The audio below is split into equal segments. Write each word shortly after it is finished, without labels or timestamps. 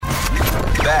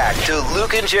back to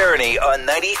Luke and Jeremy on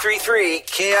 93.3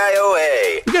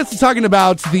 KIOA. You guys are talking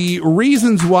about the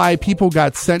reasons why people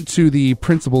got sent to the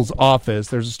principal's office.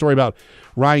 There's a story about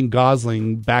Ryan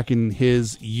Gosling back in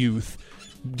his youth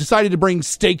decided to bring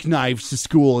steak knives to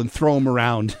school and throw them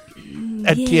around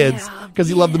at kids because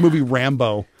he loved the movie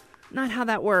Rambo. Not how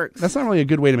that works. That's not really a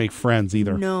good way to make friends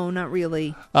either. No, not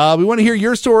really. We want to hear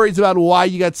your stories about why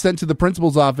you got sent to the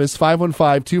principal's office.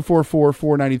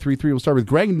 515-244-4933. We'll start with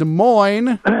Greg in Des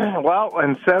Moines. Well,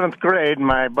 in 7th grade,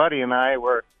 my buddy and I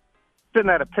were sitting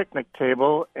at a picnic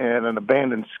table in an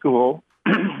abandoned school,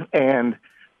 and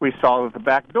we saw that the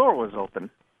back door was open.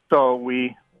 So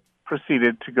we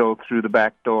proceeded to go through the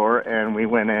back door, and we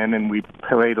went in and we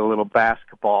played a little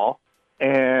basketball,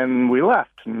 and we left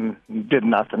and did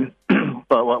nothing.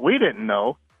 But what we didn't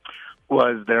know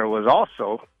was there was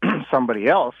also somebody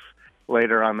else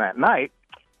later on that night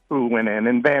who went in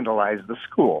and vandalized the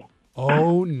school.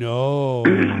 Oh, no.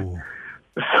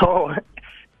 So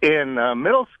in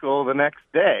middle school the next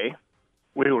day,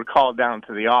 we were called down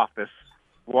to the office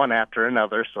one after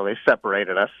another, so they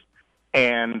separated us.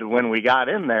 And when we got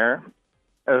in there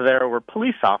were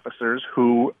police officers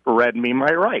who read me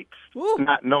my rights. Ooh.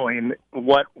 Not knowing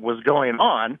what was going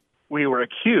on, we were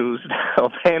accused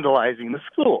of vandalizing the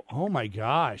school. Oh, my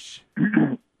gosh.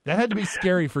 That had to be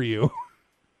scary for you.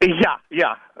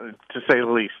 Yeah, to say the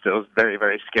least. It was very,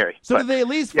 very scary. So did they at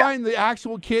least find the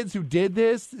actual kids who did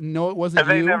this and know it wasn't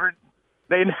They you?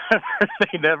 They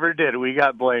never did. We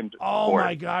got blamed. Oh,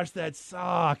 my gosh, that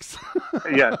sucks.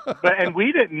 Yes, and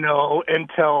we didn't know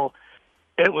until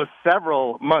it was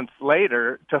several months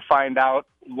later to find out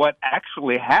what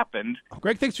actually happened.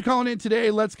 Greg, thanks for calling in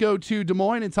today. Let's go to Des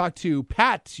Moines and talk to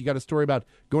Pat. You got a story about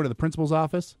going to the principal's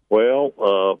office? Well,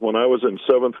 when I was in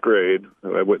 7th grade,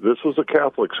 this was a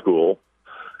Catholic school,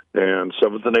 and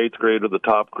 7th and 8th grade are the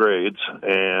top grades,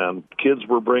 and kids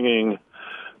were bringing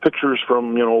pictures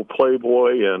from,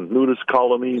 Playboy and Nudist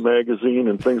Colony magazine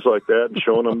and things like that and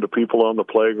showing them to people on the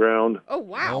playground. Oh,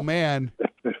 wow. Oh, man.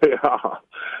 Yeah.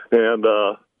 And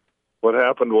what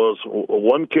happened was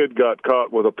one kid got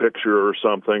caught with a picture or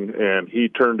something, and he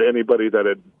turned anybody that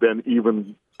had been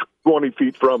even 20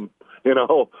 feet from,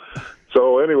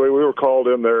 So anyway, we were called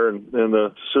in there, and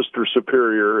the sister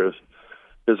superior is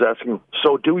asking,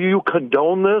 so do you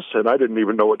condone this? And I didn't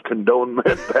even know what condone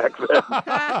meant back then.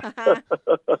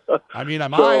 I mean, I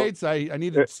might. I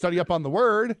need to study up on the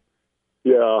word.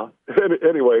 Yeah.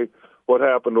 Anyway, what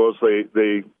happened was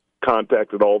they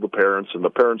contacted all the parents, and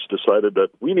the parents decided that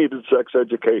we needed sex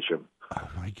education. Oh,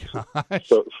 my gosh.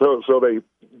 So they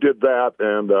did that,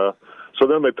 and so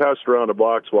then they passed around a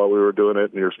box while we were doing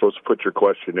it, and you're supposed to put your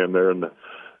question in there, and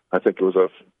I think it was a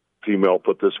female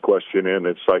put this question in.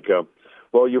 It's like,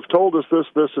 well, you've told us this,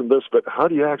 this, and this, but how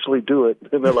do you actually do it?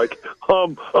 And they're like,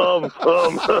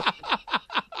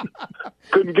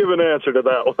 Couldn't give an answer to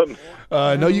that one.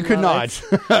 No, you could not.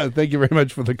 Thank you very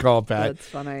much for the call, Pat. That's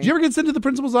funny. Did you ever get sent to the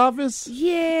principal's office?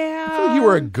 Yeah. I feel like you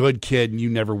were a good kid and you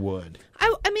never would. I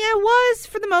mean, I was,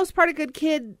 for the most part, a good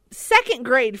kid. 2nd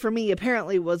grade for me,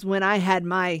 apparently, was when I had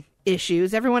my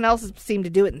issues. Everyone else seemed to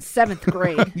do it in 7th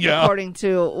grade, Yeah. according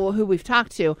to who we've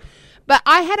talked to. But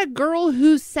I had a girl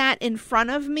who sat in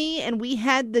front of me, and we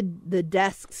had the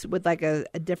desks with like a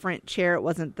different chair. It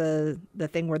wasn't the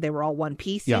thing where they were all one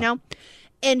piece,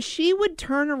 And she would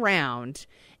turn around,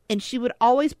 and she would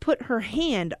always put her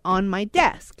hand on my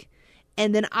desk.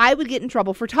 And then I would get in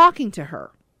trouble for talking to her.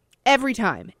 Every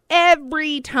time I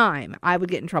would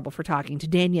get in trouble for talking to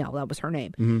Danielle. That was her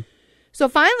name. Mm-hmm. So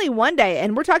finally one day,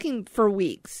 and we're talking for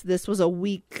weeks. This was a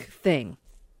week thing.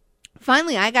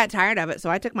 Finally, I got tired of it,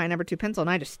 so I took my number 2 pencil and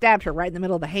I just stabbed her right in the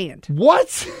middle of the hand.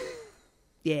 What?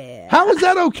 Yeah. How is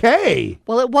that okay?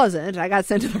 Well, it wasn't. I got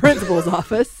sent to the principal's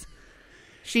office.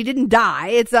 She didn't die.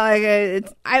 It's not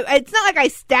like I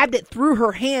stabbed it through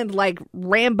her hand like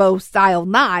Rambo-style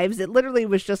knives. It literally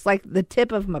was just like the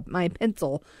tip of my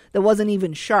pencil that wasn't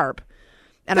even sharp.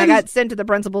 And I got sent to the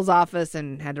principal's office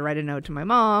and had to write a note to my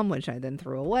mom, which I then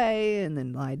threw away and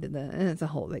then lied to and it's a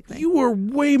whole big thing. You were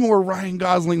way more Ryan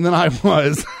Gosling than I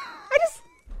was. I just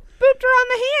booped her on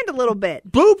the hand a little bit.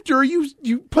 Booped her?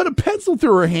 You put a pencil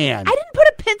through her hand. I didn't put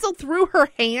a pencil through her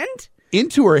hand.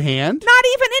 Into her hand? Not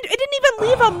even. It didn't even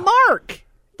leave a mark.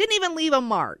 Didn't even leave a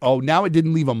mark. Oh, now it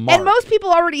didn't leave a mark. And most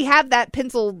people already have that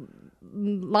pencil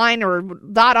line or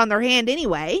dot on their hand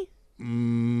anyway.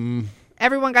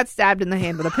 Everyone got stabbed in the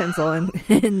hand with a pencil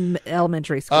in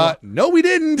elementary school. No, we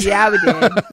didn't. Yeah, we did.